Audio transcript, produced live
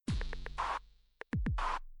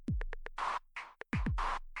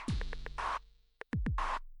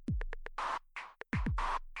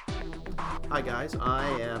Hi guys, I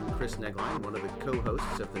am Chris Negline, one of the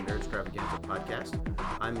co-hosts of the Nerdstravaganza podcast.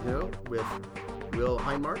 I'm here with Will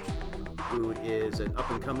Hindmarch, who is an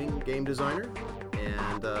up-and-coming game designer,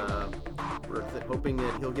 and we're hoping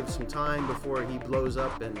that he'll give some time before he blows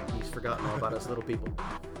up and he's forgotten all about us little people.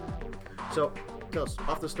 So, tell us,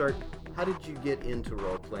 off the start, how did you get into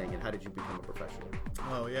role-playing and how did you become a professional?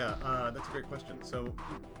 Oh yeah, that's a great question. So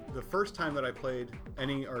the first time that I played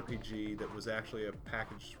any RPG that was actually a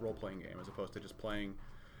packaged role-playing game as opposed to just playing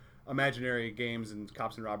imaginary games and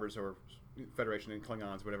Cops and Robbers or Federation and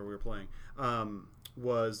Klingons, whatever we were playing,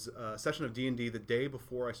 was a session of D&D the day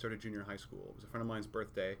before I started junior high school. It was a friend of mine's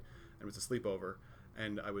birthday and it was a sleepover,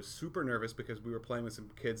 and I was super nervous because we were playing with some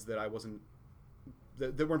kids that I wasn't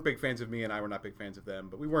they weren't big fans of me, and I were not big fans of them.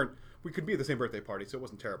 But we could be at the same birthday party, so it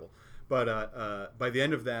wasn't terrible. But by the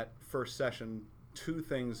end of that first session, two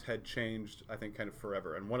things had changed, I think, kind of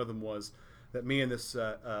forever. And one of them was that me and this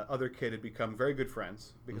other kid had become very good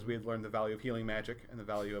friends because we had learned the value of healing magic and the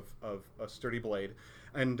value of a sturdy blade.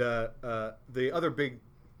 And the other big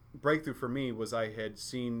breakthrough for me was I had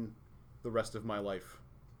seen the rest of my life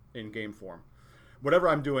in game form. Whatever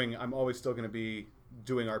I'm doing, I'm always still going to be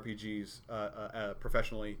doing RPGs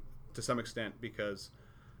professionally to some extent because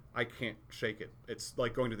I can't shake it. It's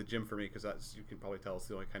like going to the gym for me because you can probably tell it's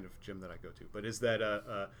the only kind of gym that I go to. But is that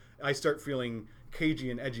I start feeling cagey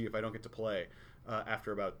and edgy if I don't get to play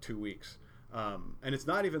after about 2 weeks. And it's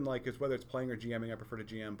not even like whether it's playing or GMing, I prefer to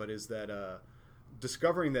GM, but is that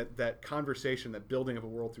discovering that conversation, that building of a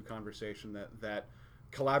world through conversation, that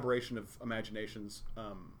collaboration of imaginations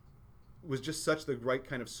was just such the right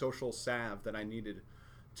kind of social salve that I needed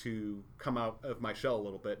to come out of my shell a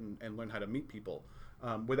little bit and learn how to meet people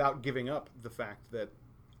without giving up the fact that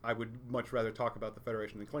I would much rather talk about the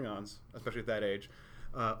Federation and Klingons, especially at that age,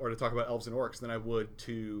 or to talk about elves and orcs than I would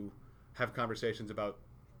to have conversations about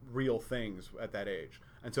real things at that age.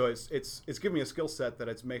 And so it's given me a skill set that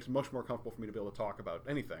it makes much more comfortable for me to be able to talk about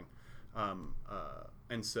anything.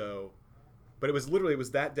 But it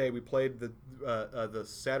was that day we played the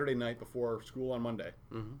Saturday night before school on Monday,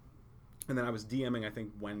 and then I was DMing I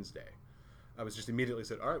think Wednesday. I was just immediately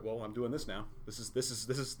said, all right, well I'm doing this now. This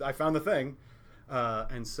is I found the thing,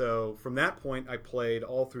 and so from that point I played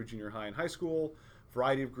all through junior high and high school,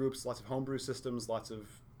 variety of groups, lots of homebrew systems, lots of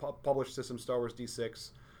published systems, Star Wars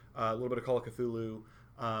D6, a little bit of Call of Cthulhu,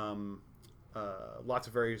 lots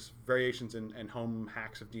of variations and home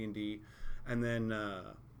hacks of D&D, and then.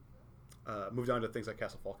 Moved on to things like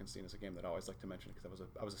Castle Falkenstein as a game that I always like to mention because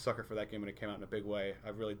I was a sucker for that game when it came out in a big way. I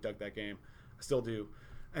really dug that game. I still do.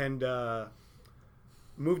 And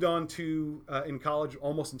moved on to, in college,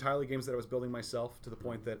 almost entirely games that I was building myself to the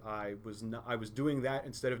point that I was doing that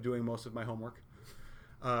instead of doing most of my homework.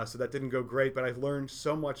 So that didn't go great, but I learned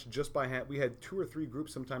so much just by hand. We had 2 or 3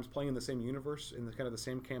 groups sometimes playing in the same universe, in the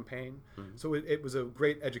same campaign. Mm-hmm. So it was a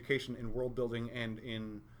great education in world building and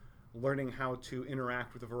in learning how to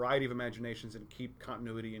interact with a variety of imaginations and keep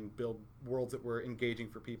continuity and build worlds that were engaging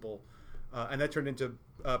for people. And that turned into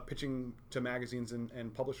pitching to magazines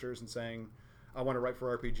and publishers and saying, I want to write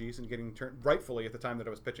for RPGs, and getting rightfully at the time that I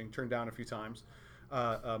was pitching, turned down a few times,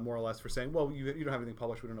 more or less, for saying, well, you don't have anything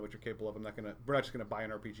published, we don't know what you're capable of, we're not just going to buy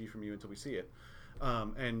an RPG from you until we see it.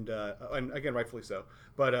 And again, rightfully so.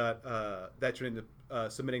 But that turned into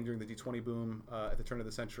submitting during the D20 boom at the turn of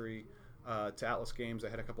the century, to Atlas Games. I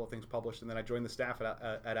had a couple of things published, and then I joined the staff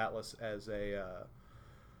at Atlas as a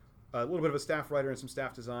little bit of a staff writer and some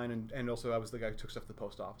staff design, and also I was the guy who took stuff to the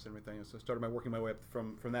post office and everything. So I started working my way up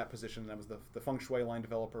from that position. I was the Feng Shui line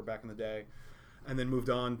developer back in the day, and then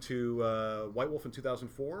moved on to White Wolf in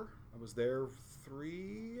 2004. I was there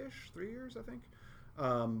 3 years, I think.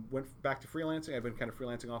 Went back to freelancing. I've been kind of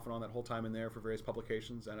freelancing off and on that whole time in there for various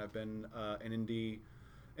publications, and I've been an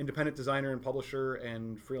independent designer and publisher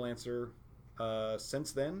and freelancer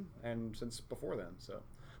since then and since before then. So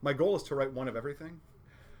my goal is to write one of everything.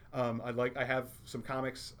 I have some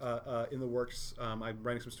comics in the works. I'm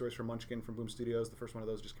writing some stories for Munchkin from Boom Studios. The first one of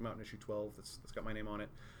those just came out in issue 12. That's got my name on it.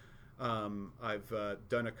 I've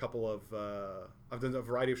done I've done a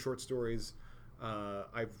variety of short stories.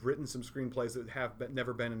 I've written some screenplays that have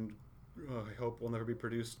never been in, I hope will never be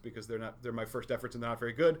produced because they're my first efforts and they're not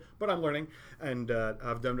very good, but I'm learning, and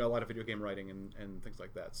I've done a lot of video game writing and things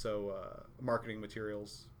like that. So marketing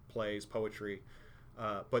materials, plays, poetry,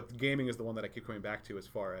 but gaming is the one that I keep coming back to as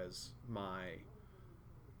far as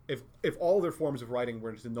if all other forms of writing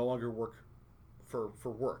were to no longer work for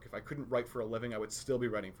work, if I couldn't write for a living, I would still be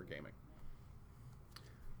writing for gaming.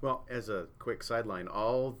 Well, as a quick sideline,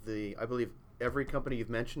 I believe every company you've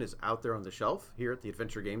mentioned is out there on the shelf here at the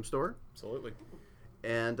Adventure Game Store. Absolutely.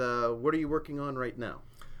 And what are you working on right now?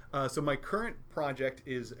 So my current project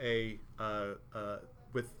is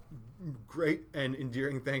with great and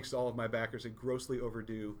endearing thanks to all of my backers, a grossly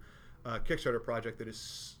overdue Kickstarter project that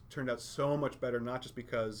has turned out so much better, not just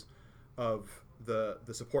because of the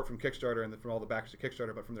support from Kickstarter and from all the backers to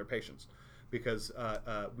Kickstarter, but from their patience. Because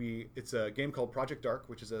it's a game called Project Dark,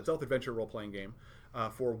 which is a stealth adventure role-playing game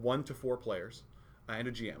for 1 to 4 players and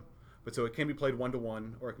a GM. But so it can be played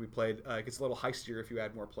 1-to-1, or it can be played. It gets a little heistier if you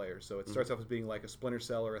add more players. So it starts off as being like a Splinter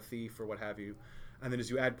Cell or a Thief or what have you, and then as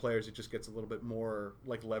you add players, it just gets a little bit more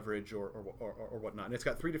like leverage or whatnot. And it's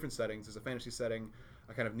got 3 different settings. There's a fantasy setting,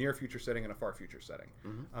 a kind of near future setting, and a far future setting.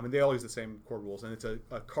 And they all use the same core rules. And it's a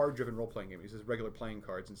card-driven role-playing game. It uses regular playing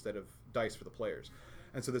cards instead of dice for the players.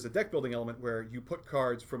 And so there's a deck building element where you put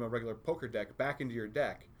cards from a regular poker deck back into your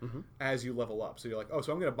deck as you level up. So you're like, oh,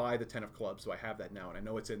 so I'm going to buy the 10 of clubs, so I have that now, and I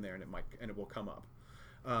know it's in there, and it will come up.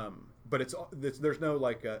 But there's no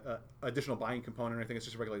like additional buying component or anything. It's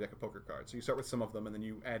just a regular deck of poker cards. So you start with some of them, and then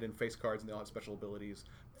you add in face cards, and they'll have special abilities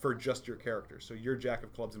for just your character. So your Jack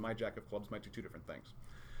of Clubs and my Jack of Clubs might do 2 different things.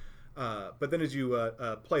 But then as you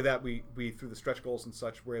play that, we through the stretch goals and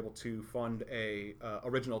such, we're able to fund a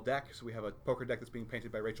original deck. So we have a poker deck that's being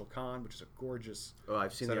painted by Rachel Kahn, which is a gorgeous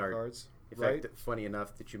I've seen set the of art. cards. In right? fact, funny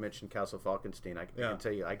enough that you mentioned Castle Falkenstein, I can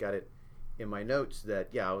tell you I got it in my notes that,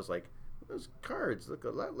 I was like, those cards look a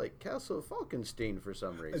lot like Castle Falkenstein for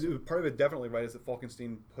some reason. Part of it definitely, right, is that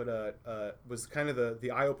Falkenstein was kind of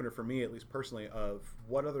the eye-opener for me, at least personally, of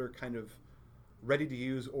what other kind of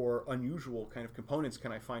ready-to-use or unusual kind of components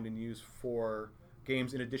can I find and use for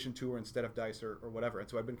games in addition to or instead of dice or whatever. And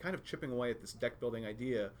so I've been kind of chipping away at this deck-building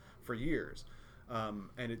idea for years.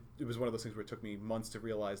 And it was one of those things where it took me months to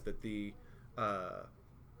realize that the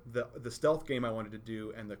stealth game I wanted to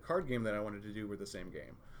do and the card game that I wanted to do were the same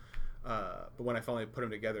game. But when I finally put them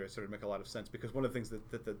together, it started to make a lot of sense, because one of the things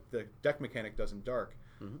that the deck mechanic does in Dark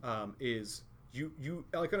is you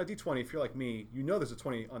like on a D20, if you're like me, you know there's a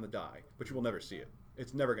 20 on the die, but you will never see it.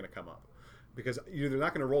 It's never going to come up, because you're either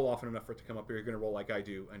not going to roll often enough for it to come up, or you're going to roll like I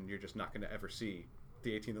do, and you're just not going to ever see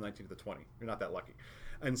the 18, the 19, the 20. You're not that lucky.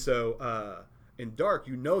 And so in Dark,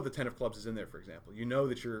 you know the 10 of clubs is in there, for example. You know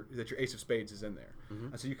that your ace of spades is in there.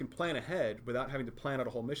 And so you can plan ahead without having to plan out a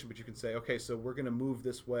whole mission, but you can say, okay, so we're going to move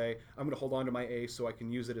this way. I'm going to hold on to my ace so I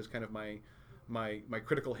can use it as kind of my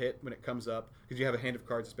critical hit when it comes up, because you have a hand of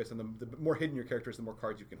cards that's based on the more hidden your character is, the more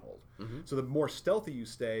cards you can hold. So the more stealthy you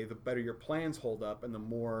stay, the better your plans hold up, and the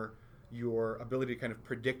more your ability to kind of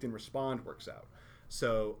predict and respond works out.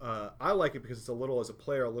 So I like it because it's a little, as a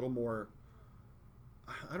player, a little more,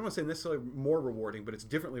 I don't want to say necessarily more rewarding, but it's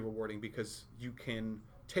differently rewarding, because you can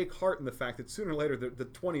take heart in the fact that sooner or later the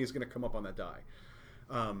 20 is going to come up on that die.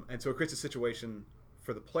 And so it creates a situation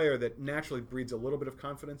for the player that naturally breeds a little bit of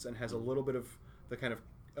confidence and has a little bit of the kind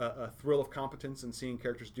of thrill of competence and seeing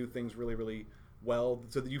characters do things really, really well,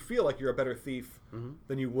 so that you feel like you're a better thief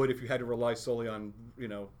than you would if you had to rely solely on,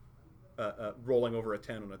 rolling over a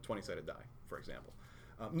 10 on a 20-sided die, for example.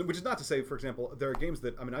 Which is not to say, for example, there are games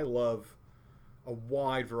that, I love a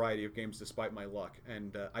wide variety of games despite my luck,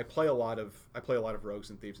 and I play a lot of rogues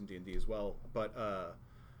and thieves in D&D as well, but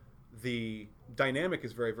the dynamic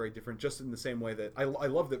is very, very different, just in the same way that I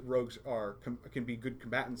love that rogues can be good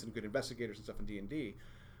combatants and good investigators and stuff in D&D,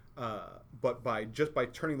 but by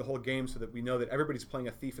turning the whole game so that we know that everybody's playing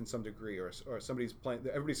a thief in some degree, or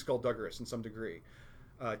everybody's skullduggerous in some degree,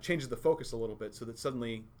 changes the focus a little bit, so that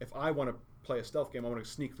suddenly if I want to play a stealth game, I want to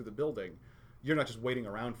sneak through the building, you're not just waiting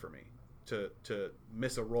around for me to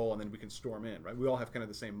miss a roll and then we can storm in, right? We all have kind of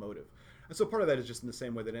the same motive. And so part of that is just in the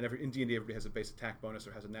same way that in D&D everybody has a base attack bonus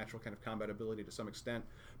or has a natural kind of combat ability to some extent,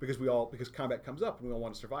 because combat comes up and we all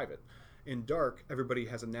want to survive it. In Dark, everybody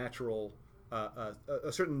has a natural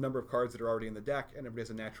a certain number of cards that are already in the deck, and everybody has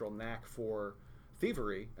a natural knack for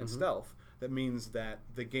thievery and stealth. That means that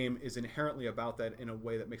the game is inherently about that in a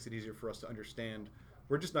way that makes it easier for us to understand.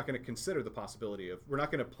 We're just not going to consider the possibility of, we're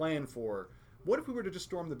not going to plan for, what if we were to just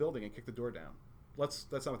storm the building and kick the door down? That's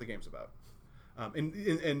not what the game's about.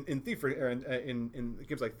 In Thief, or in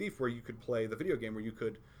games like Thief, where you could play the video game where you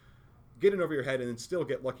could get in over your head and then still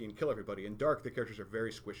get lucky and kill everybody. In Dark, the characters are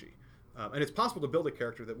very squishy. And it's possible to build a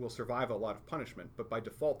character that will survive a lot of punishment, but by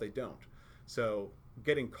default they don't. So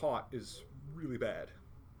getting caught is really bad.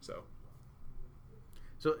 So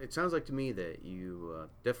it sounds like to me that you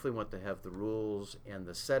definitely want to have the rules and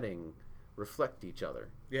the setting reflect each other.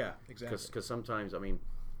 Yeah, exactly. Because sometimes,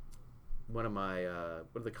 one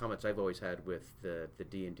of the comments I've always had with the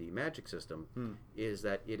D&D magic system is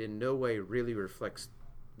that it in no way really reflects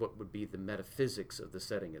what would be the metaphysics of the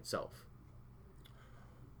setting itself.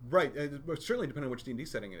 Right, but certainly depending on which D&D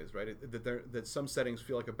setting it is, right? That some settings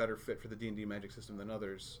feel like a better fit for the D&D magic system than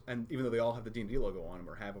others, and even though they all have the D&D logo on them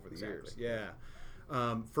or have over the years, yeah.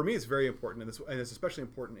 For me, it's very important, and it's especially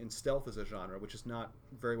important in stealth as a genre, which is not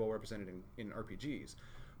very well represented in RPGs,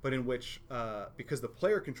 but in which, because the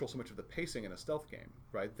player controls so much of the pacing in a stealth game,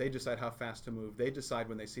 right? They decide how fast to move. They decide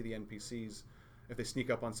when they see the NPCs, if they sneak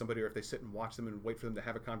up on somebody or if they sit and watch them and wait for them to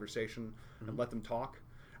have a conversation and let them talk.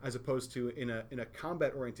 As opposed to in a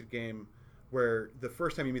combat-oriented game where the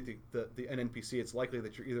first time you meet an NPC, it's likely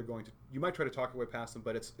that you're either you might try to talk your way past them,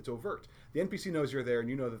 but it's overt. The NPC knows you're there and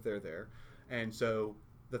you know that they're there. And so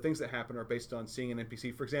the things that happen are based on seeing an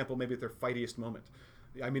NPC, for example, maybe at their fightiest moment.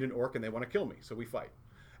 I meet an orc and they want to kill me, so we fight.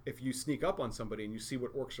 If you sneak up on somebody and you see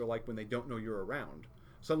what orcs are like when they don't know you're around,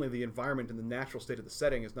 suddenly the environment and the natural state of the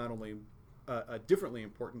setting is not only differently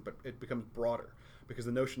important, but it becomes broader. Because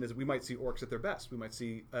the notion is we might see orcs at their best. We might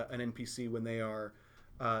see an NPC when they are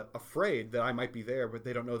afraid that I might be there, but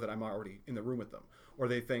they don't know that I'm already in the room with them. Or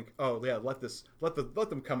they think, oh yeah, let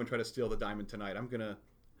them come and try to steal the diamond tonight.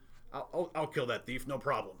 I'll kill that thief, no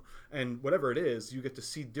problem. And whatever it is, you get to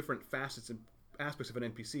see different facets and aspects of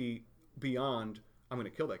an NPC beyond I'm going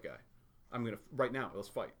to kill that guy. Right now, let's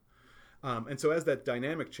fight. And so as that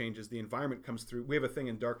dynamic changes, the environment comes through. We have a thing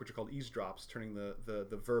in Dark which are called eavesdrops, turning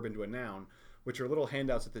the verb into a noun, which are little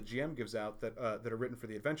handouts that the GM gives out that are written for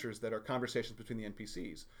the adventures that are conversations between the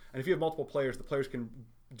NPCs. And if you have multiple players, the players can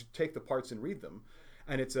take the parts and read them.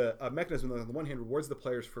 And it's a mechanism that on the one hand rewards the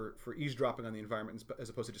players for eavesdropping on the environment as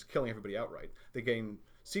opposed to just killing everybody outright. They gain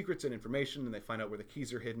secrets and information and they find out where the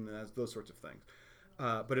keys are hidden and those sorts of things.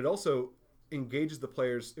 But it also engages the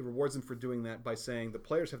players. It rewards them for doing that by saying the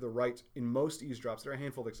players have the right in most eavesdrops. There are a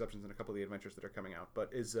handful of exceptions in a couple of the adventures that are coming out,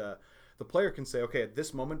 but the player can say, okay, at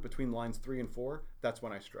this moment between lines 3 and 4, that's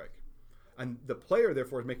when I strike. And the player,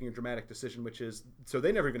 therefore, is making a dramatic decision, which is, so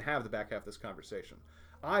they never even have the back half of this conversation.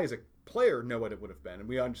 I, as a player, know what it would have been, and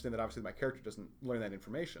we understand that obviously my character doesn't learn that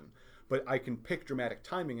information, but I can pick dramatic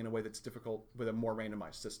timing in a way that's difficult with a more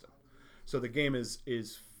randomized system. So the game is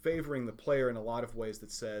favoring the player in a lot of ways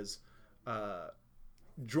that says,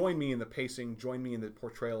 join me in the pacing, join me in the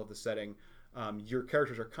portrayal of the setting. Your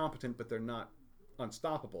characters are competent, but they're not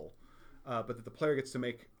unstoppable. But that the player gets to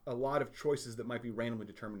make a lot of choices that might be randomly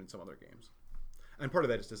determined in some other games. And part of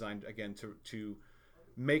that is designed, again, to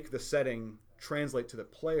make the setting translate to the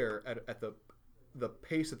player at the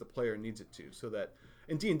pace that the player needs it to. So that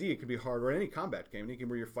in D&D it can be hard, or in any combat game, any game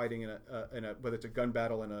where you're fighting in a whether it's a gun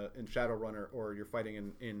battle in Shadowrun or you're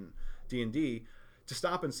fighting in D&D, to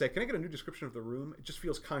stop and say, can I get a new description of the room? It just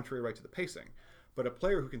feels contrary right to the pacing. But a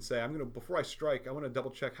player who can say, before I strike, I want to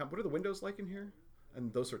double check, what are the windows like in here?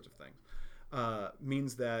 And those sorts of things.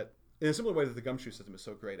 Means that, in a similar way that the gumshoe system is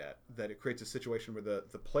so great at, that it creates a situation where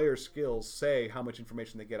the player's skills say how much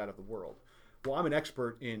information they get out of the world. Well, I'm an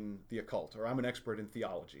expert in the occult, or I'm an expert in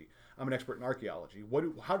theology. I'm an expert in archaeology.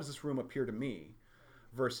 How does this room appear to me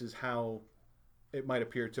versus how it might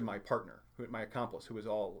appear to my partner, my accomplice, who is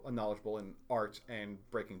all knowledgeable in art and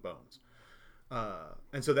breaking bones.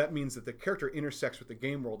 And so that means that the character intersects with the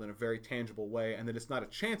game world in a very tangible way, and that it's not a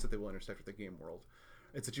chance that they will intersect with the game world.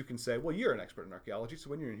 It's that you can say, well, you're an expert in archaeology, so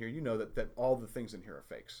when you're in here, you know that all the things in here are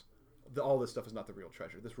fakes. All this stuff is not the real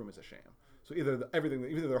treasure. This room is a sham. So either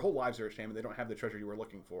their whole lives are a sham and they don't have the treasure you were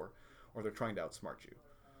looking for, or they're trying to outsmart you.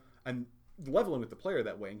 And leveling with the player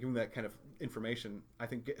that way and giving that kind of information, I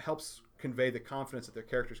think it helps convey the confidence that their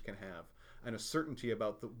characters can have and a certainty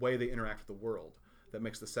about the way they interact with the world that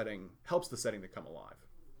helps the setting to come alive.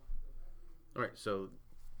 All right, so,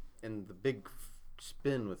 and the big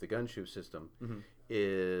spin with the gumshoe system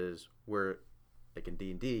is where, like in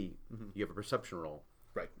D&D, you have a perception roll.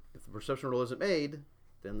 Right. If the perception roll isn't made,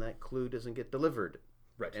 then that clue doesn't get delivered.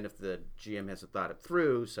 Right. And if the GM hasn't thought it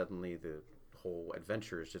through, suddenly the whole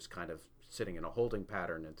adventure is just kind of sitting in a holding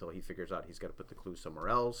pattern until he figures out he's got to put the clue somewhere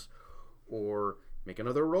else, or make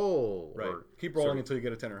another roll. Right. Or keep rolling until you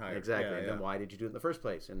get a 10 or higher. Exactly. And then why did you do it in the first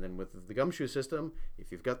place? And then with the gumshoe system,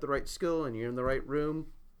 if you've got the right skill and you're in the right room,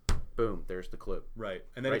 boom, there's the clue. Right.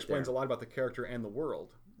 And that explains a lot about the character and the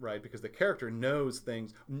world, right? Because the character knew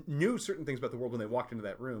certain things about the world when they walked into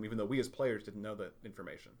that room, even though we as players didn't know that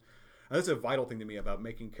information. And that's a vital thing to me about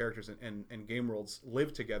making characters and game worlds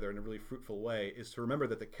live together in a really fruitful way, is to remember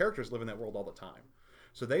that the characters live in that world all the time.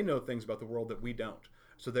 So they know things about the world that we don't.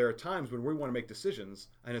 So there are times when we want to make decisions,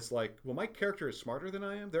 and it's like, well, my character is smarter than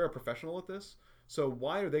I am. They're a professional at this. So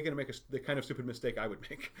why are they going to make the kind of stupid mistake I would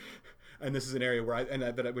make? And this is an area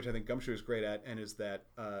which I think Gumshoe is great at, and is that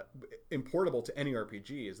importable to any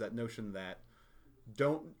RPG, is that notion that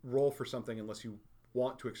don't roll for something unless you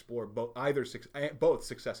want to explore both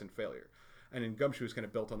success and failure. And in Gumshoe is kind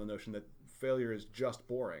of built on the notion that failure is just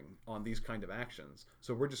boring on these kind of actions.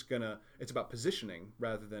 So we're just gonna. It's about positioning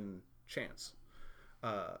rather than chance.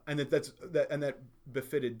 And that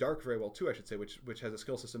befitted Dark very well too, I should say, which has a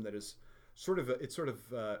skill system that is it's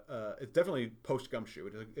definitely post Gumshoe.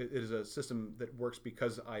 It is a system that works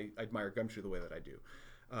because I admire Gumshoe the way that I do,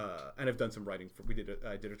 and I've done some writing for.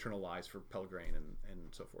 I did Eternal Lies for Pelgrane and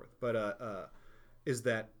so forth. But is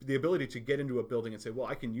that the ability to get into a building and say, well,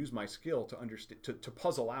 I can use my skill to understand to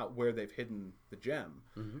puzzle out where they've hidden the gem,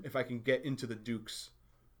 if I can get into the Duke's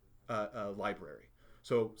library.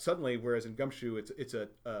 So suddenly, whereas in Gumshoe, it's a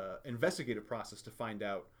investigative process to find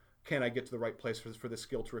out, can I get to the right place for this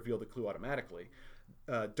skill to reveal the clue automatically.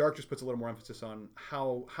 Dark just puts a little more emphasis on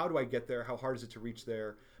how do I get there, how hard is it to reach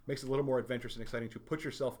there, makes it a little more adventurous and exciting to put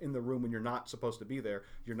yourself in the room when you're not supposed to be there.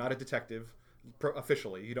 You're not a detective,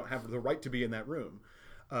 officially. You don't have the right to be in that room.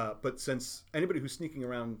 But since anybody who's sneaking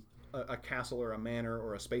around a castle or a manor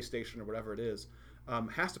or a space station or whatever it is,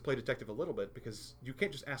 has to play detective a little bit because you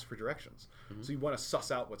can't just ask for directions. So you want to suss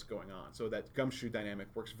out what's going on. So that Gumshoe dynamic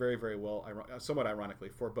works very, very well, somewhat ironically,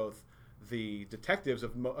 for both the detectives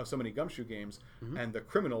of so many Gumshoe games and the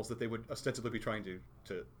criminals that they would ostensibly be trying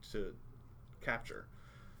to capture.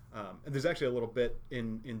 And there's actually a little bit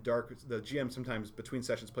in Dark. The GM sometimes between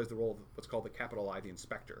sessions plays the role of what's called the capital I, the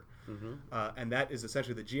inspector. And that is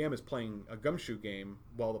essentially the GM is playing a Gumshoe game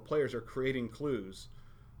while the players are creating clues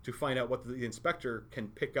to find out what the inspector can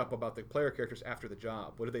pick up about the player characters after the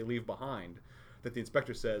job. What do they leave behind? That the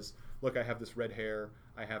inspector says, look, I have this red hair,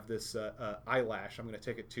 I have this eyelash, I'm going to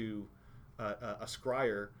take it to a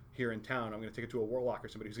scryer here in town, I'm going to take it to a warlock or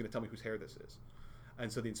somebody who's going to tell me whose hair this is.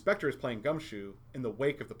 And so the inspector is playing Gumshoe in the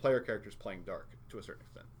wake of the player characters playing Dark to a certain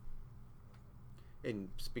extent. And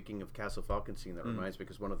speaking of Castle Falkenstein, that reminds me,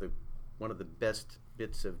 because one of the best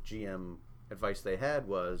bits of GM advice they had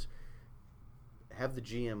was, have the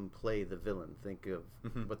GM play the villain. Think of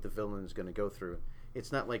what the villain is going to go through.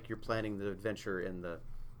 It's not like you're planning the adventure and the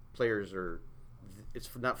players are... It's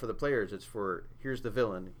not for the players. It's for, here's the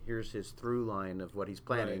villain, here's his through line of what he's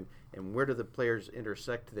planning, and where do the players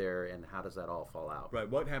intersect there, and how does that all fall out? Right.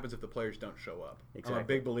 What happens if the players don't show up? Exactly. I'm a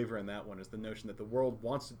big believer in that one, is the notion that the world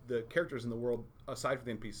wants... The characters in the world, aside from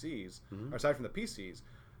the NPCs, or aside from the PCs,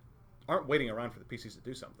 aren't waiting around for the PCs to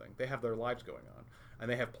do something. They have their lives going on. And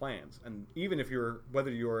they have plans. And even if whether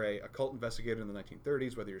you're a occult investigator in the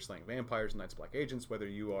 1930s, whether you're slaying vampires in Night's Black Agents, whether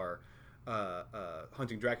you are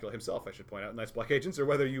hunting Dracula himself, I should point out, in Night's Black Agents, or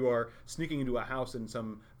whether you are sneaking into a house in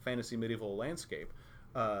some fantasy medieval landscape,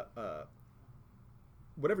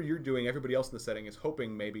 whatever you're doing, everybody else in the setting is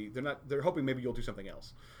hoping they're hoping maybe you'll do something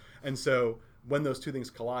else. And so when those two things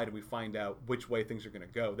collide and we find out which way things are going to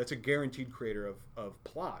go, that's a guaranteed creator of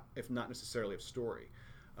plot, if not necessarily of story.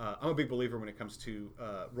 I'm a big believer when it comes to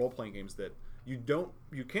role-playing games that you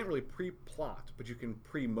can't really pre-plot, but you can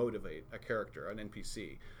pre-motivate a character, an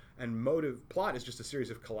NPC. And plot is just a series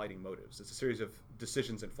of colliding motives. It's a series of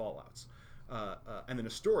decisions and fallouts. And then a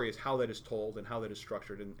story is how that is told and how that is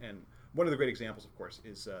structured. And one of the great examples, of course,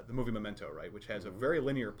 is the movie Memento, right, which has a very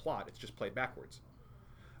linear plot. It's just played backwards.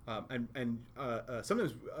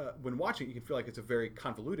 Sometimes when watching it, you can feel like it's a very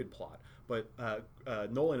convoluted plot. But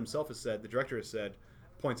Nolan himself the director has said,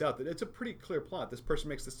 points out that it's a pretty clear plot. This person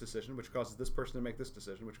makes this decision, which causes this person to make this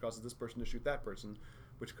decision, which causes this person to shoot that person,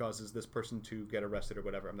 which causes this person to get arrested or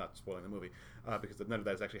whatever. I'm not spoiling the movie because none of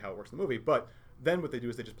that is actually how it works in the movie. But then what they do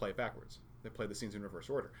is they just play it backwards. They play the scenes in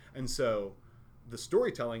reverse order. And so the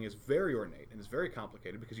storytelling is very ornate and is very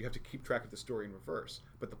complicated because you have to keep track of the story in reverse.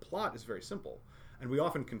 But the plot is very simple. And we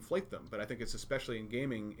often conflate them. But I think it's especially in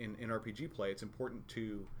gaming, in RPG play, it's important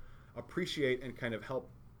to appreciate and kind of help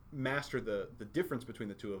master the difference between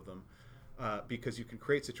the two of them, because you can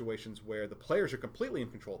create situations where the players are completely in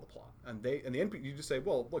control of the plot, and the NPC, you just say,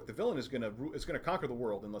 well, look, the villain is going to conquer the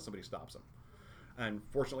world unless somebody stops him. And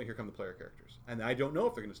fortunately, here come the player characters, and I don't know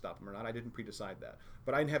if they're going to stop him or not. I didn't pre-decide that,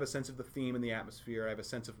 but I have a sense of the theme and the atmosphere. I have a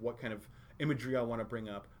sense of what kind of imagery I want to bring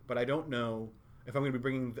up, but I don't know if I'm going to be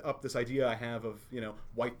bringing up this idea I have of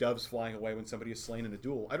white doves flying away when somebody is slain in a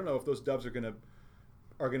duel. I don't know if those doves are going to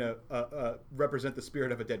represent the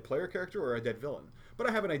spirit of a dead player character or a dead villain. But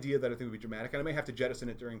I have an idea that I think would be dramatic, and I may have to jettison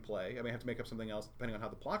it during play. I may have to make up something else depending on how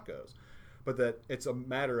the plot goes. But that it's a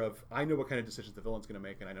matter of, I know what kind of decisions the villain's going to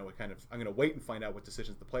make, and I know I'm going to wait and find out what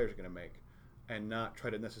decisions the players are going to make, and not try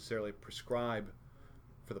to necessarily prescribe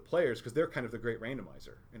for the players, because they're kind of the great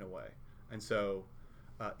randomizer in a way. And so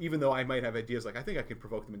even though I might have ideas like, I think I can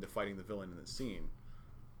provoke them into fighting the villain in this scene,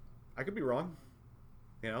 I could be wrong.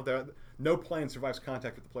 No plan survives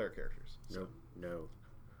contact with the player characters. So. No,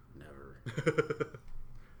 never.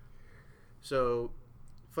 So,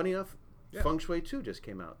 funny enough, Yeah. Feng Shui 2 just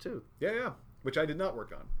came out too. Yeah, which I did not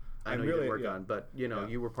work on. I know you didn't work on, but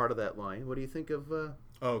you were part of that line. What do you think of?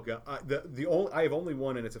 Oh god, I have only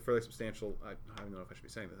one, and it's a fairly substantial. I don't know if I should be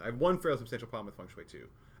saying this. I have one fairly substantial problem with Feng Shui 2, and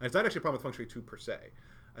it's not actually a problem with Feng Shui 2 per se,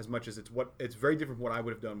 as much as it's very different from what I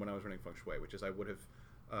would have done when I was running Feng Shui, which is I would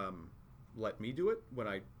have let me do it when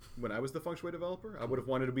I was the Feng Shui developer. I would have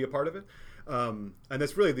wanted to be a part of it, and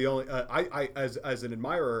that's really the only. I as an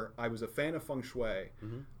admirer, I was a fan of Feng Shui,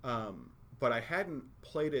 but I hadn't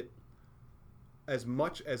played it as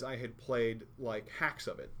much as I had played like hacks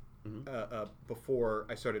of it. Before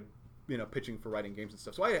I started, pitching for writing games and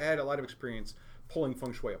stuff. So I had a lot of experience pulling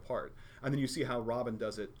Feng Shui apart. And then you see how Robin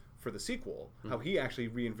does it for the sequel, how he actually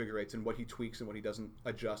reinvigorates and what he tweaks and what he doesn't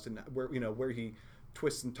adjust, and where he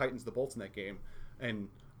twists and tightens the bolts in that game. And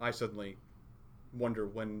I suddenly wonder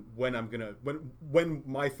when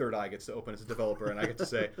my third eye gets to open as a developer and I get to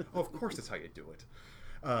say, oh, of course that's how you do it.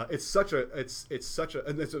 It's such a,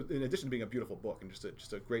 and it's in addition to being a beautiful book and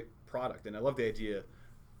just a great product. And I love the idea.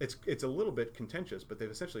 It's a little bit contentious, but they've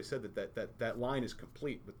essentially said that line is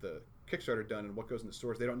complete with the Kickstarter done and what goes into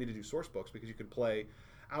stores. They don't need to do source books because you can play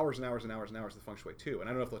hours and hours and hours and hours of Feng Shui too. And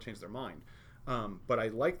I don't know if they'll change their mind. But I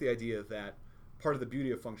like the idea that part of the beauty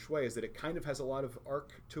of Feng Shui is that it kind of has a lot of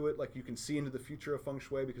arc to it. Like you can see into the future of Feng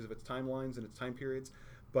Shui because of its timelines and its time periods.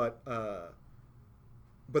 But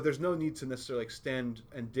there's no need to necessarily extend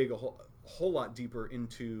and dig a whole lot deeper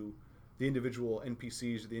into the individual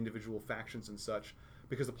NPCs or the individual factions and such,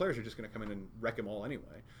 because the players are just going to come in and wreck them all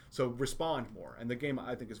anyway. So respond more. And the game,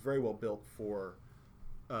 I think, is very well built for...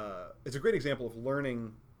 it's a great example of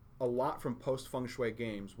learning a lot from post-Feng Shui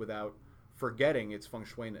games without forgetting its Feng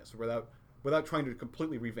Shui-ness, without trying to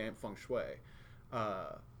completely revamp Feng Shui.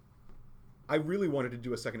 I really wanted to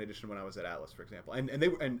do a second edition when I was at Atlas, for example, and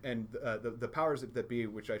the powers that be,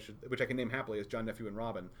 which I can name happily as John Nephew and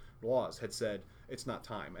Robin Laws, had said it's not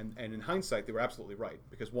time, and in hindsight they were absolutely right,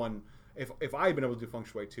 because one, if I had been able to do Feng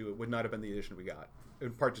Shui 2, it would not have been the edition we got,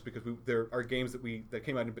 in part just because there are games that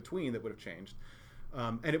came out in between that would have changed,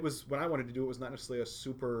 and it was, when I wanted to do it, was not necessarily a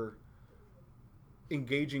super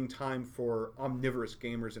engaging time for omnivorous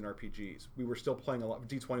gamers in RPGs. We were still playing a lot.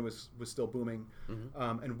 D20 was still booming,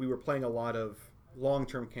 and we were playing a lot of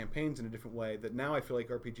long-term campaigns in a different way that now I feel like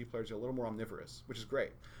RPG players are a little more omnivorous, which is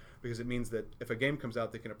great, because it means that if a game comes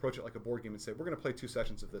out, they can approach it like a board game and say, we're going to play 2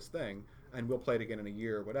 sessions of this thing, and we'll play it again in a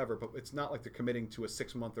year or whatever, but it's not like they're committing to a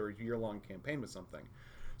 6-month or a year-long campaign with something.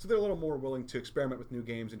 So they're a little more willing to experiment with new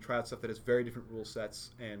games and try out stuff that has very different rule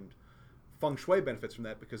sets, and Feng Shui benefits from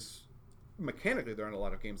that because mechanically there aren't a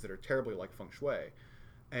lot of games that are terribly like Feng Shui,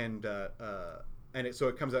 and so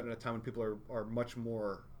it comes out in a time when people are much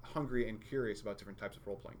more hungry and curious about different types of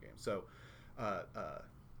role-playing games. So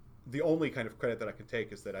the only kind of credit that I can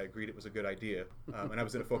take is that I agreed it was a good idea, and I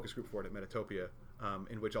was in a focus group for it at Metatopia,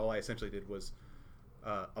 in which all I essentially did was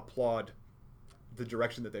applaud the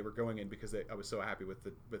direction that they were going in, because I was so happy with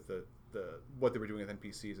the what they were doing with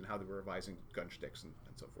NPCs and how they were revising gun sticks and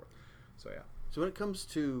so forth. So yeah. So when it comes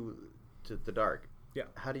to the dark, yeah,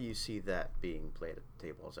 how do you see that being played at the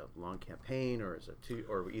table? Is it a long campaign, or is it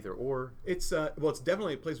either or? It's it's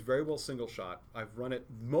definitely, it plays very well single shot. I've run it,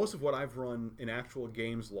 most of what I've run in actual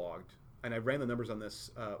games logged, and I ran the numbers on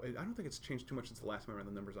this. I don't think it's changed too much since the last time I ran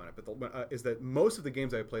the numbers on it, but is that most of the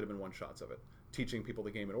games I've played have been one shots of it, teaching people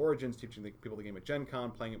the game at Origins, teaching people the game at Gen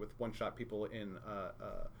Con, playing it with one shot people in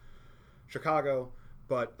Chicago.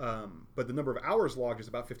 But the number of hours logged is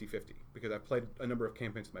about 50-50, because I've played a number of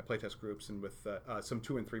campaigns with my playtest groups and with some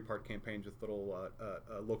 2- and 3-part campaigns with little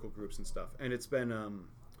local groups and stuff. And it's been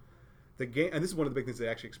the game, and this is one of the big things that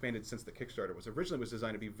actually expanded since the Kickstarter. Was originally was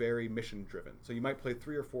designed to be very mission driven. So you might play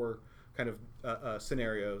 3 or 4 kind of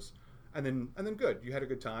scenarios, and then good, you had a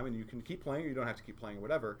good time, and you can keep playing, or you don't have to keep playing, or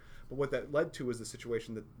whatever. But what that led to was the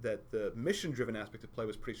situation that the mission-driven aspect of play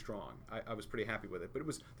was pretty strong. I was pretty happy with it, but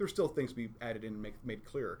there were still things to be added in and made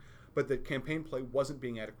clearer. But the campaign play wasn't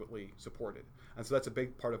being adequately supported, and so that's a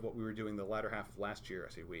big part of what we were doing the latter half of last year.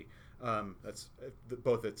 I say we. That's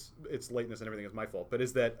both its lateness and everything is my fault. But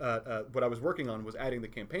is that what I was working on was adding the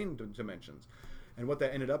campaign dimensions. And what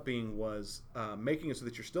that ended up being was making it so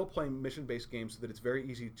that you're still playing mission-based games, so that it's very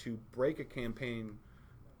easy to break a campaign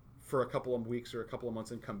for a couple of weeks or a couple of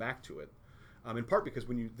months and come back to it. In part because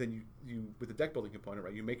when you with the deck building component,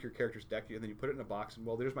 right, you make your character's deck and then you put it in a box, and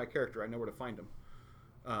well, there's my character, I know where to find him.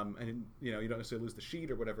 And you don't necessarily lose the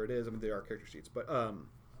sheet or whatever it is. I mean, they are character sheets, but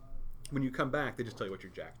when you come back, they just tell you what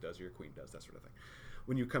your jack does or your queen does, that sort of thing.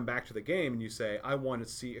 When you come back to the game and you say, I want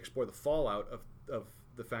to explore the fallout of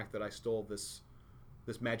the fact that I stole this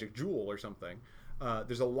magic jewel or something,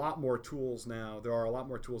 there's a lot more tools now. There are a lot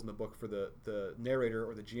more tools in the book for the narrator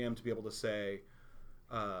or the GM to be able to say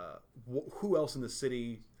who else in the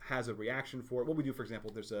city has a reaction for it. What we do, for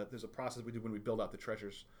example, there's a process we do when we build out the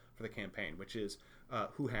treasures for the campaign, which is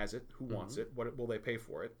who has it, who wants it, what will they pay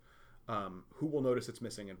for it, who will notice it's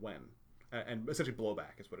missing and when. And essentially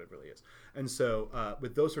blowback is what it really is. And so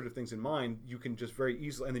with those sort of things in mind, you can just very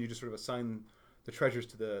easily, and then you just sort of assign the treasures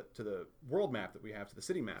to the world map that we have, to the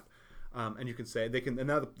city map. And you can say, and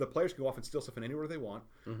now the players can go off and steal stuff in anywhere they want,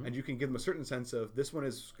 and you can give them a certain sense of, this one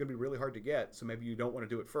is going to be really hard to get, so maybe you don't want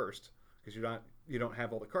to do it first, because you don't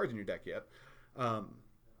have all the cards in your deck yet.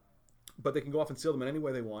 But they can go off and steal them in any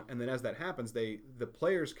way they want, and then as that happens, the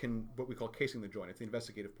players can, what we call casing the joint. It's the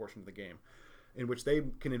investigative portion of the game, in which they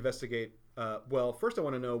can investigate, well, first I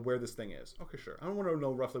want to know where this thing is. Okay, sure. I want to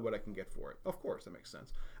know roughly what I can get for it. Of course, that makes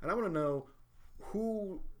sense. And I want to know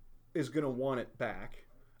who is going to want it back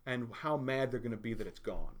and how mad they're going to be that it's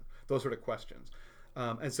gone. Those sort of questions.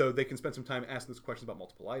 And so they can spend some time asking those questions about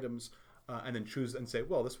multiple items, and then choose and say,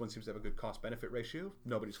 well, this one seems to have a good cost-benefit ratio.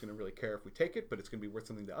 Nobody's going to really care if we take it, but it's going to be worth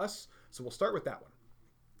something to us. So we'll start with that one.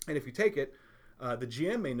 And if you take it, the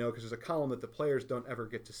GM may know, because there's a column that the players don't ever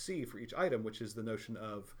get to see for each item, which is the notion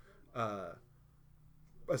of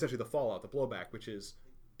essentially the fallout, the blowback, which is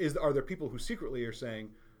are there people who secretly are saying,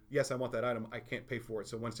 yes, I want that item, I can't pay for it,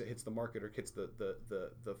 so once it hits the market or hits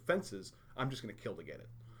the fences, I'm just going to kill to get it.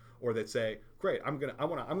 Or they'd say, great, I'm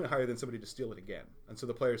gonna hire then somebody to steal it again. And so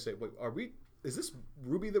the players say, wait, is this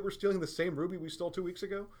ruby that we're stealing the same ruby we stole 2 weeks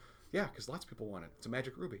ago? Yeah, because lots of people want it. It's a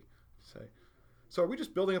magic ruby. Say, so are we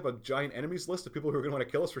just building up a giant enemies list of people who are going to want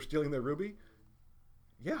to kill us for stealing their ruby?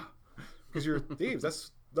 Yeah, because you're thieves.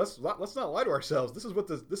 Let's not lie to ourselves. This is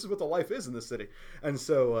what the life is in this city. And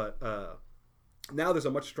so now there's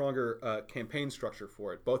a much stronger campaign structure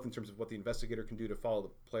for it, both in terms of what the investigator can do to follow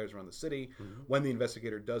the players around the city, when the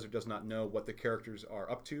investigator does or does not know what the characters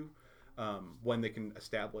are up to, when they can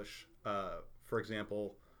establish, for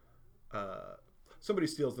example, somebody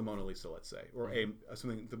steals the Mona Lisa, let's say, or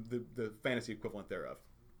something the fantasy equivalent thereof,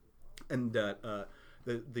 and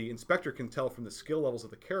the inspector can tell from the skill levels of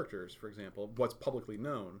the characters, for example, what's publicly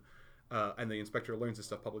known, and the inspector learns this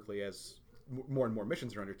stuff publicly as more and more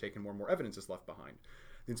missions are undertaken, more and more evidence is left behind.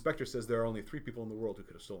 The inspector says there are only 3 people in the world who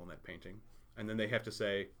could have stolen that painting, and then they have to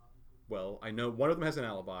say, well, I know one of them has an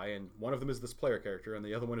alibi, and one of them is this player character, and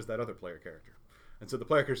the other one is that other player character. And so the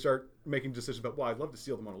player can start making decisions about, well, I'd love to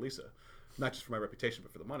steal the Mona Lisa, not just for my reputation,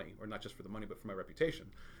 but for the money, or not just for the money, but for my reputation.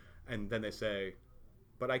 And then they say,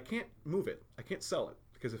 but I can't move it. I can't sell it,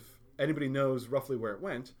 because if anybody knows roughly where it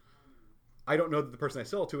went, I don't know that the person I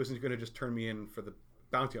sell it to isn't going to just turn me in for the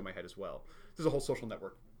bounty on my head as well. There's a whole social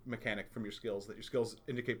network mechanic from your skills, that your skills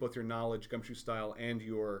indicate both your knowledge, gumshoe style, and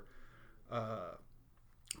your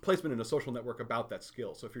placement in a social network about that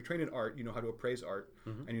skill. So if you're trained in art, you know how to appraise art,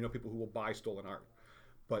 and you know people who will buy stolen art.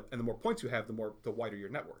 And the more points you have, the wider your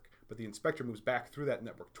network. But the inspector moves back through that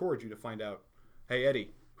network towards you to find out, hey,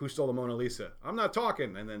 Eddie, who stole the Mona Lisa? I'm not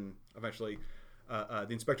talking. And then eventually the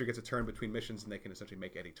inspector gets a turn between missions, and they can essentially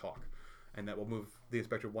make Eddie talk. And that will move the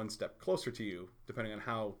inspector one step closer to you, depending on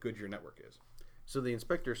how good your network is. So the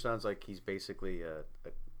inspector sounds like he's basically a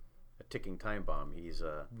ticking time bomb. He's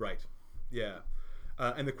right, yeah.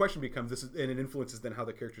 And the question becomes, and it influences then how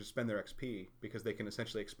the characters spend their XP, because they can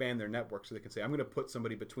essentially expand their network, so they can say, I'm going to put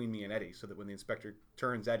somebody between me and Eddie, so that when the inspector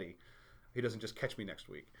turns Eddie, he doesn't just catch me next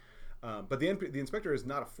week. But the inspector is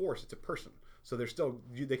not a force; it's a person. So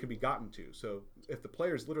they can be gotten to. So if the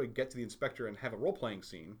players literally get to the inspector and have a role-playing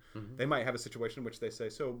scene, they might have a situation in which they say,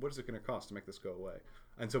 so what is it going to cost to make this go away?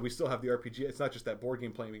 And so we still have the RPG. It's not just that board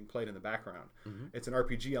game being played in the background. It's an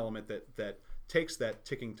RPG element that takes that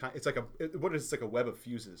ticking time. It's like it's like a web of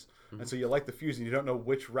fuses. And so you light the fuse and you don't know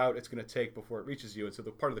which route it's going to take before it reaches you. And so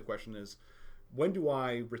the part of the question is, when do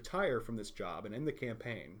I retire from this job and end the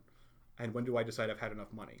campaign? And when do I decide I've had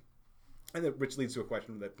enough money? And that, which leads to a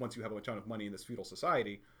question that once you have a ton of money in this feudal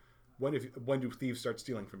society, when do thieves start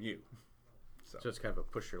stealing from you? So it's kind of a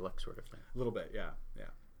push your luck sort of thing. A little bit, yeah.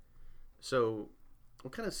 So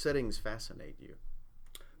what kind of settings fascinate you?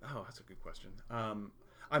 Oh, that's a good question.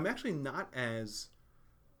 I'm actually not as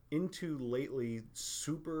into lately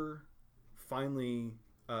super finely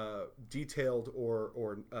detailed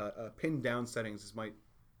or pinned down settings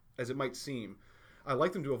as it might seem. I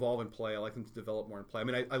like them to evolve in play. I like them to develop more in play. I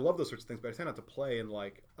mean, I love those sorts of things, but I tend not to play in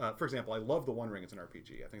for example, I love The One Ring as an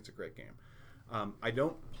RPG. I think it's a great game. I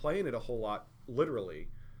don't play in it a whole lot, literally,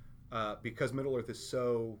 because Middle-earth is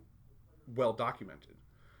so well documented.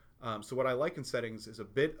 So what I like in settings is a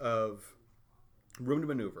bit of room to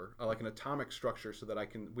maneuver. I like an atomic structure so that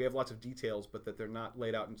we have lots of details, but that they're not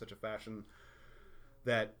laid out in such a fashion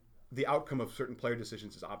that the outcome of certain player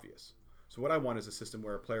decisions is obvious. So what I want is a system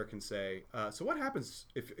where a player can say, so what happens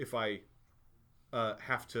if I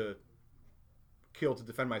have to kill to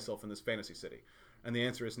defend myself in this fantasy city? And the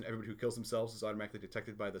answer isn't everybody who kills themselves is automatically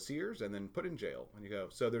detected by the seers and then put in jail. And you go,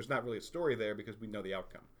 so there's not really a story there because we know the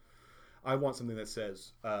outcome. I want something that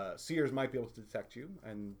says seers might be able to detect you,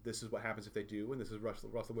 and this is what happens if they do, and this is roughly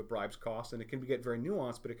what bribes cost. And it can get very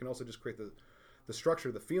nuanced, but it can also just create the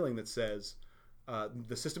structure, the feeling that says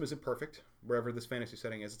the system isn't perfect wherever this fantasy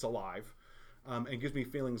setting is. It's alive, and gives me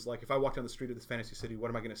feelings like if I walk down the street of this fantasy city,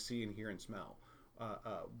 what am I going to see and hear and smell?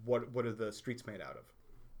 What are the streets made out of?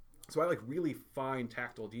 So I like really fine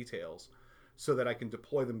tactile details so that I can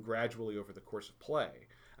deploy them gradually over the course of play.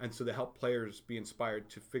 And so to help players be inspired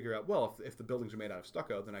to figure out, well, if the buildings are made out of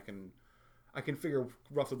stucco, then I can figure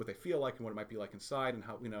roughly what they feel like and what it might be like inside, and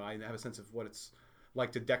how, you know, I have a sense of what it's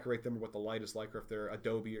like to decorate them or what the light is like, or if they're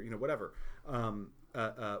adobe or, you know, whatever.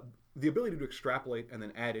 The ability to extrapolate and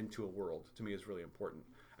then add into a world to me is really important.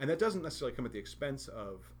 And that doesn't necessarily come at the expense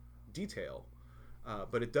of detail,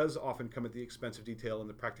 but it does often come at the expense of detail in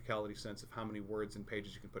the practicality sense of how many words and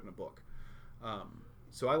pages you can put in a book.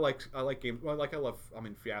 So I like games. Well,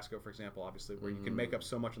 Fiasco, for example, obviously, where you can make up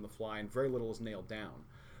so much on the fly and very little is nailed down.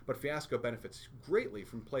 But Fiasco benefits greatly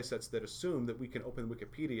from playsets that assume that we can open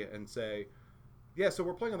Wikipedia and say, yeah, so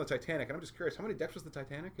we're playing on the Titanic, and I'm just curious, how many decks was the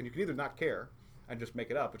Titanic? And you can either not care and just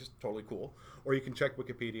make it up, which is totally cool, or you can check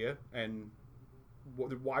Wikipedia and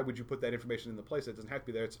why would you put that information in the playset? It doesn't have to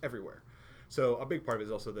be there; it's everywhere. So a big part of it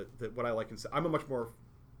is also that what I like. I'm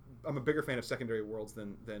a bigger fan of secondary worlds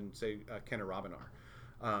than say Ken or Robin are.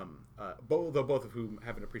 Both of whom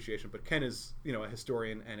have an appreciation, but Ken is, you know, a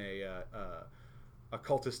historian and a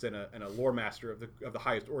cultist and a lore master of the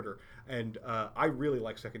highest order, and I really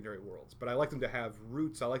like secondary worlds, but I like them to have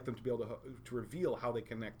roots. I like them to be able to reveal how they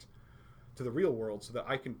connect to the real world, so that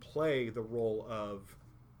I can play the role of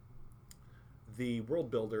the world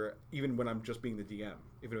builder even when I'm just being the DM.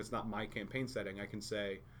 Even if it's not my campaign setting, I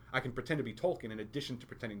can pretend to be Tolkien in addition to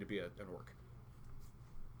pretending to be an orc.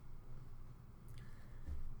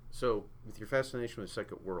 So, with your fascination with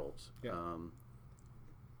second worlds, Yeah.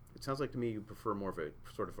 It sounds like to me you prefer more of a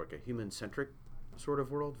sort of like a human-centric sort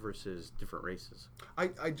of world versus different races.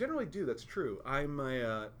 I generally do. That's true. I'm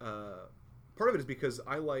part of it is because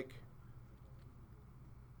I like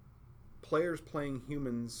players playing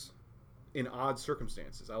humans in odd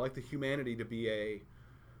circumstances. I like the humanity to be a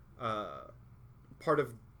part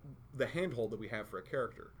of the handhold that we have for a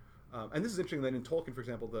character. And this is interesting that in Tolkien, for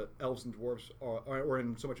example, the elves and dwarves or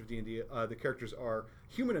in so much of D&D, the characters are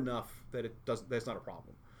human enough that that's not a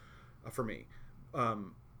problem for me.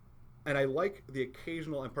 And I like the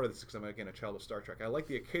occasional, and part of this is because I'm, again, a child of Star Trek, I like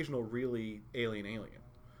the occasional really alien.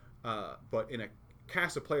 But in a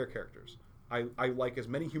cast of player characters, I like as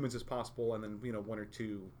many humans as possible, and then, you know, one or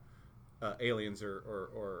two aliens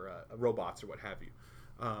or robots or what have you.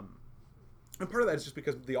 And part of that is just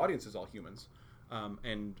because the audience is all humans.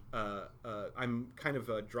 And I'm kind of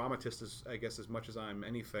a dramatist, as much as I'm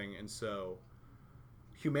anything, and so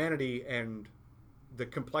humanity and the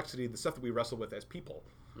complexity, the stuff that we wrestle with as people,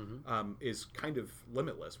 is kind of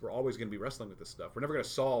limitless. We're always going to be wrestling with this stuff. We're never going to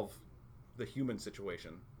solve the human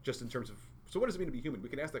situation, just in terms of, so what does it mean to be human? We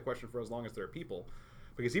can ask that question for as long as there are people,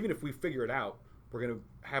 because even if we figure it out, we're going to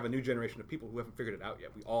have a new generation of people who haven't figured it out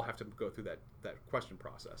yet. We all have to go through that question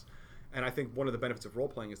process. And I think one of the benefits of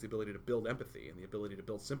role-playing is the ability to build empathy and the ability to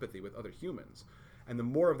build sympathy with other humans. And the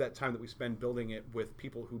more of that time that we spend building it with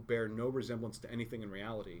people who bear no resemblance to anything in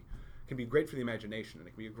reality can be great for the imagination, and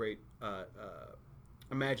it can be a great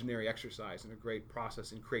imaginary exercise and a great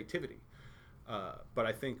process in creativity. But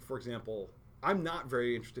I think, for example, I'm not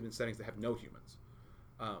very interested in settings that have no humans.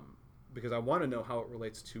 Because I want to know how it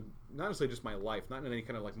relates to not necessarily just my life, not in any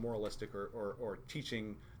kind of like moralistic or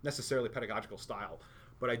teaching necessarily pedagogical style,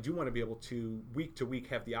 but I do want to be able to week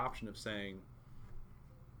have the option of saying,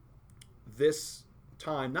 this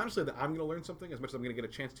time, not necessarily that I'm going to learn something as much as I'm going to get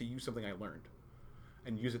a chance to use something I learned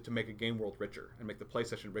and use it to make a game world richer and make the play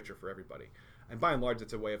session richer for everybody. And by and large,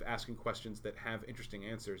 it's a way of asking questions that have interesting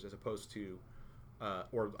answers as opposed to,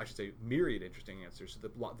 or I should say myriad interesting answers, so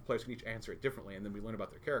that the players can each answer it differently, and then we learn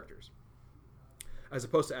about their characters. As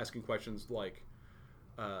opposed to asking questions like,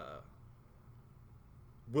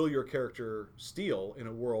 will your character steal in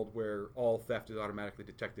a world where all theft is automatically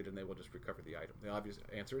detected and they will just recover the item? The obvious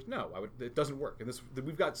answer is no. It doesn't work. And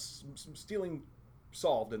we've got stealing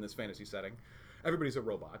solved in this fantasy setting. Everybody's a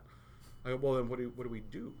robot. I go, well, then what do we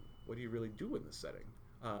do? What do you really do in this setting?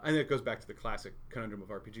 And it goes back to the classic conundrum of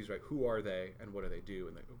RPGs, right? Who are they and what do they do?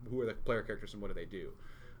 And who are the player characters and what do they do?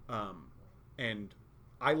 And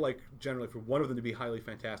I like generally for one of them to be highly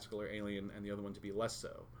fantastical or alien, and the other one to be less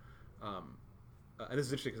so. And this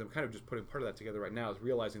is interesting because I'm kind of just putting part of that together right now, is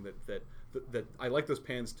realizing that I like those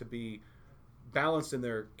pans to be balanced in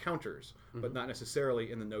their counters, but not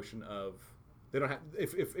necessarily in the notion of they don't have.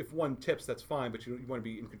 If one tips, that's fine, but you want to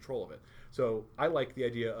be in control of it. So I like the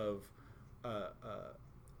idea of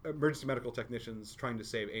emergency medical technicians trying to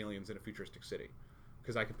save aliens in a futuristic city,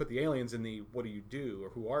 because I can put the aliens in the what do you do or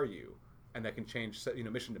who are you, and that can change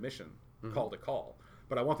mission to mission, call to call.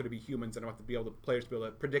 But I want there to be humans, and I want the players to be able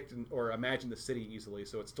to predict or imagine the city easily,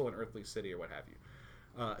 so it's still an earthly city or what have you.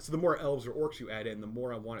 So the more elves or orcs you add in, the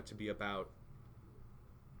more I want it to be about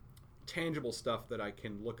tangible stuff that I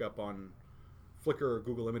can look up on Flickr or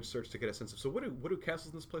Google image search to get a sense of. So what do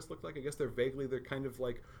castles in this place look like? I guess they're kind of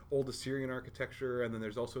like old Assyrian architecture, and then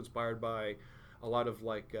there's also inspired by a lot of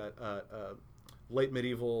like late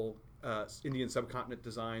medieval Indian subcontinent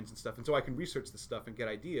designs and stuff. And so I can research this stuff and get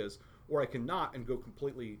ideas, or I can not and go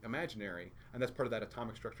completely imaginary, and that's part of that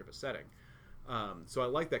atomic structure of a setting. So I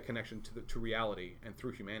like that connection to reality and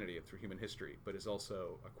through humanity and through human history, but is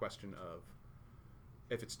also a question of,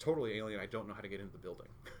 if it's totally alien, I don't know how to get into the building.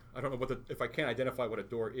 I don't know if I can't identify what a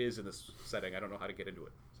door is in this setting, I don't know how to get into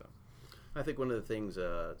it. So, I think one of the things,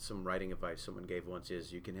 some writing advice someone gave once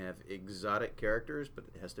is you can have exotic characters, but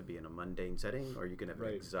it has to be in a mundane setting, or you can have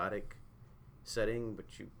an exotic setting,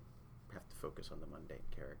 but you have to focus on the mundane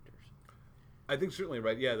characters. I think certainly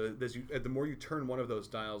right. Yeah, the more you turn one of those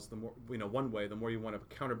dials, the more one way, the more you want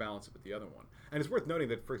to counterbalance it with the other one. And it's worth noting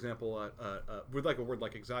that, for example, with like a word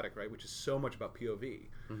like exotic, right, which is so much about POV.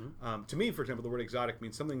 To me, for example, the word exotic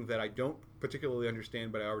means something that I don't particularly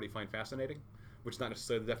understand, but I already find fascinating, which is not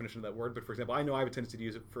necessarily the definition of that word. But for example, I know I have a tendency to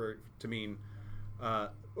use it to mean.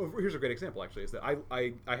 Here's a great example, actually, is that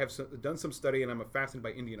I have done some study, and I'm fascinated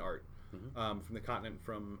by Indian art from the continent,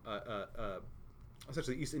 from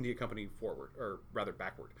essentially the East India Company forward, or rather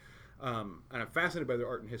backward. And I'm fascinated by their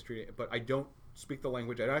art and history, but I don't speak the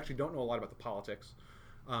language. I actually don't know a lot about the politics.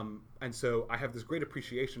 And so I have this great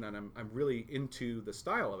appreciation, and I'm really into the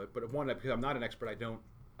style of it. But because I'm not an expert,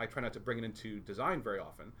 I try not to bring it into design very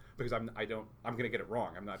often, because I'm going to get it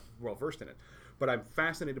wrong. I'm not well versed in it. But I'm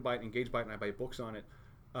fascinated by it, engaged by it, and I buy books on it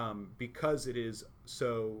because it is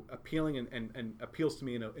so appealing and appeals to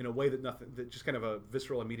me in a way that just kind of a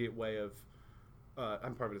visceral, immediate way of.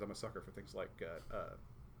 I'm part of it is I'm a sucker for things like,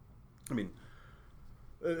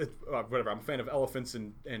 whatever. I'm a fan of elephants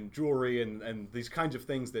and jewelry and these kinds of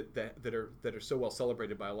things that are so well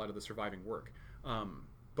celebrated by a lot of the surviving work.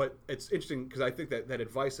 But it's interesting because I think that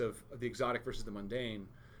advice of the exotic versus the mundane,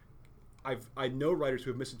 I know writers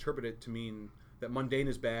who have misinterpreted it to mean that mundane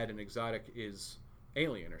is bad and exotic is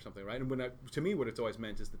alien or something, right? And to me, what it's always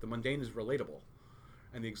meant is that the mundane is relatable.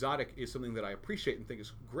 And the exotic is something that I appreciate and think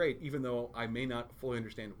is great, even though I may not fully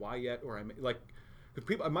understand why yet, or because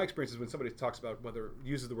people. My experience is when somebody talks about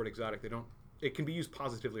uses the word exotic, it can be used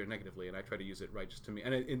positively or negatively, and I try to use it right just to me.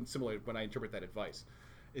 And similarly, when I interpret that advice,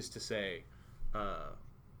 is to say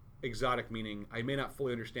exotic meaning I may not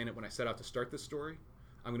fully understand it when I set out to start this story.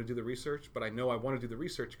 I'm going to do the research, but I know I want to do the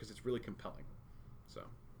research because it's really compelling. So.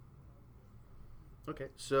 Okay,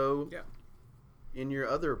 so in your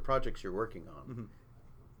other projects you're working on.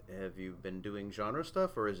 Have you been doing genre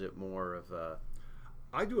stuff, or is it more of a...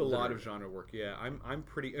 I do a lot of genre work, yeah. I'm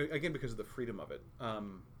pretty... Again, because of the freedom of it.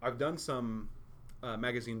 I've done some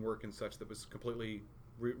magazine work and such that was completely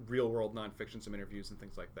real-world nonfiction, some interviews and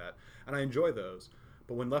things like that. And I enjoy those.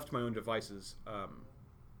 But when left to my own devices,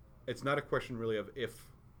 it's not a question really of if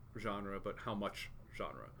genre, but how much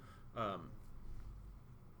genre.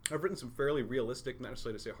 I've written some fairly realistic, not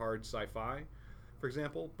necessarily to say hard sci-fi, for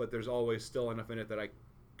example, but there's always still enough in it that I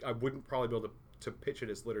wouldn't probably be able to pitch it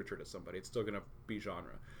as literature to somebody. It's still going to be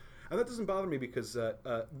genre. And that doesn't bother me because,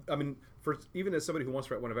 even as somebody who wants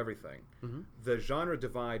to write one of everything, the genre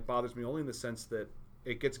divide bothers me only in the sense that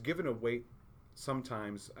it gets given a weight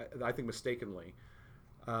sometimes, I think mistakenly,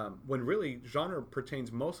 when really genre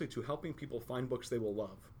pertains mostly to helping people find books they will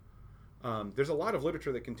love. There's a lot of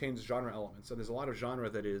literature that contains genre elements, and there's a lot of genre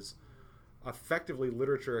that is effectively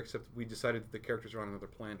literature, except we decided that the characters are on another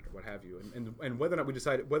planet or what have you, and whether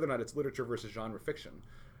or not it's literature versus genre fiction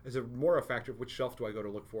is more a factor of which shelf do I go to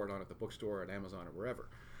look for it on at the bookstore, at Amazon, or wherever.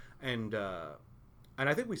 And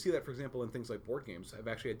I think we see that, for example, in things like board games have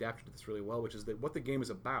actually adapted to this really well, which is that what the game is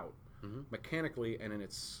about mechanically and in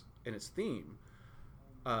its theme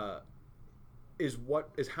is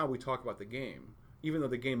how we talk about the game, even though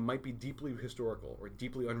the game might be deeply historical or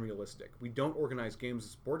deeply unrealistic. We don't organize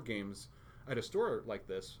board games at a store like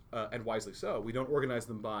this, and wisely so. We don't organize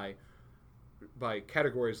them by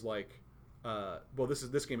categories like,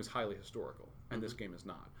 this game is highly historical. and this game is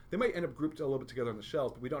not. They might end up grouped a little bit together on the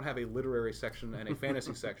shelves, but we don't have a literary section and a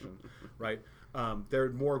fantasy section, right?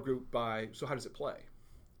 They're more grouped by, so how does it play?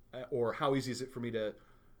 Or how easy is it for me to,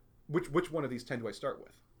 which one of these 10 do I start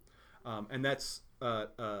with? And that's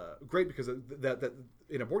great because that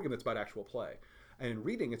in a board game that's about actual play. And in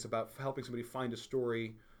reading, it's about helping somebody find a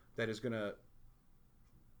story that is going to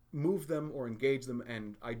move them or engage them,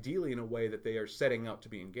 and ideally in a way that they are setting out to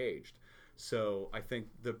be engaged. So I think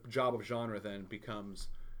the job of genre then becomes,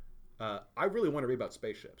 I really want to read about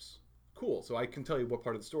spaceships. Cool, so I can tell you what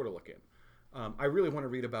part of the store to look in. I really want to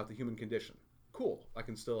read about the human condition. Cool, I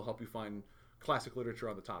can still help you find classic literature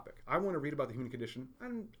on the topic. I want to read about the human condition,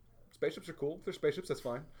 and spaceships are cool. If they're spaceships, that's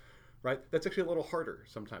fine. Right? That's actually a little harder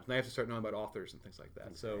sometimes. And I have to start knowing about authors and things like that.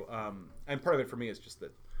 Okay. So, and part of it for me is just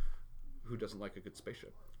that who doesn't like a good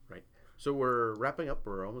spaceship? Right. So we're wrapping up.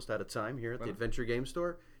 We're almost out of time here at the Adventure Game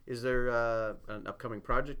Store. Is there an upcoming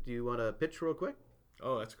project you want to pitch real quick?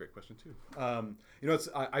 Oh, that's a great question too.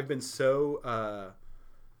 I've been so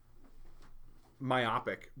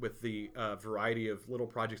myopic with the variety of little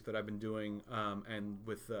projects that I've been doing, and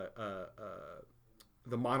with the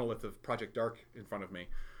monolith of Project Dark in front of me.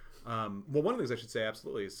 Well, one of the things I should say,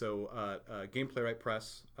 absolutely. So, Game Playwright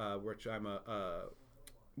Press, which I'm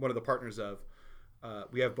one of the partners of,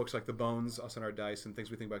 we have books like The Bones, Us and Our Dice, and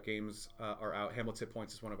Things We Think About Games are out. Hamlet's Hit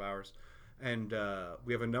Points is one of ours. And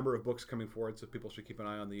we have a number of books coming forward, so people should keep an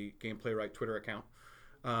eye on the Game Playwright Twitter account.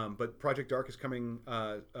 But Project Dark is coming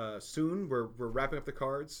soon. We're wrapping up the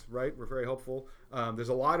cards, right? We're very hopeful. There's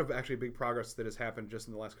a lot of actually big progress that has happened just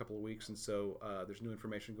in the last couple of weeks, and so there's new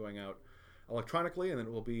information going out electronically, and then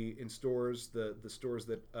it will be in stores, the stores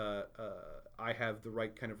that I have the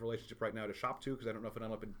right kind of relationship right now to shop to, because I don't know if it'll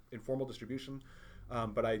end up in formal distribution,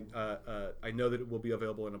 but I know that it will be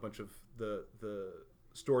available in a bunch of the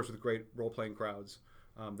stores with great role-playing crowds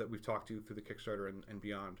that we've talked to through the Kickstarter and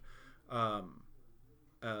beyond.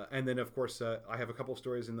 And then, of course, I have a couple of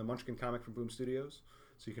stories in the Munchkin comic from Boom Studios,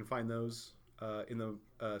 so you can find those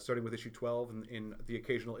starting with issue 12 and in the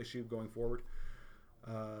occasional issue going forward.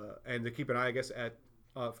 And to keep an eye, I guess,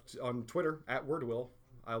 on Twitter, @WordWill.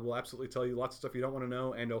 I will absolutely tell you lots of stuff you don't want to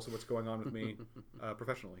know, and also what's going on with me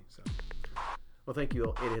professionally. So, well, thank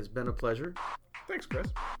you. It has been a pleasure. Thanks, Chris.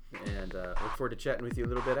 And look forward to chatting with you a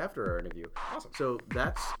little bit after our interview. Awesome. So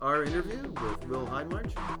that's our interview with Will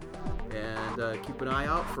Hindmarch. And keep an eye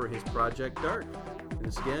out for his Project Dark. And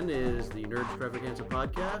this again is the Nerdstravaganza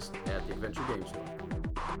podcast at the Adventure Game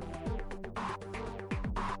Store.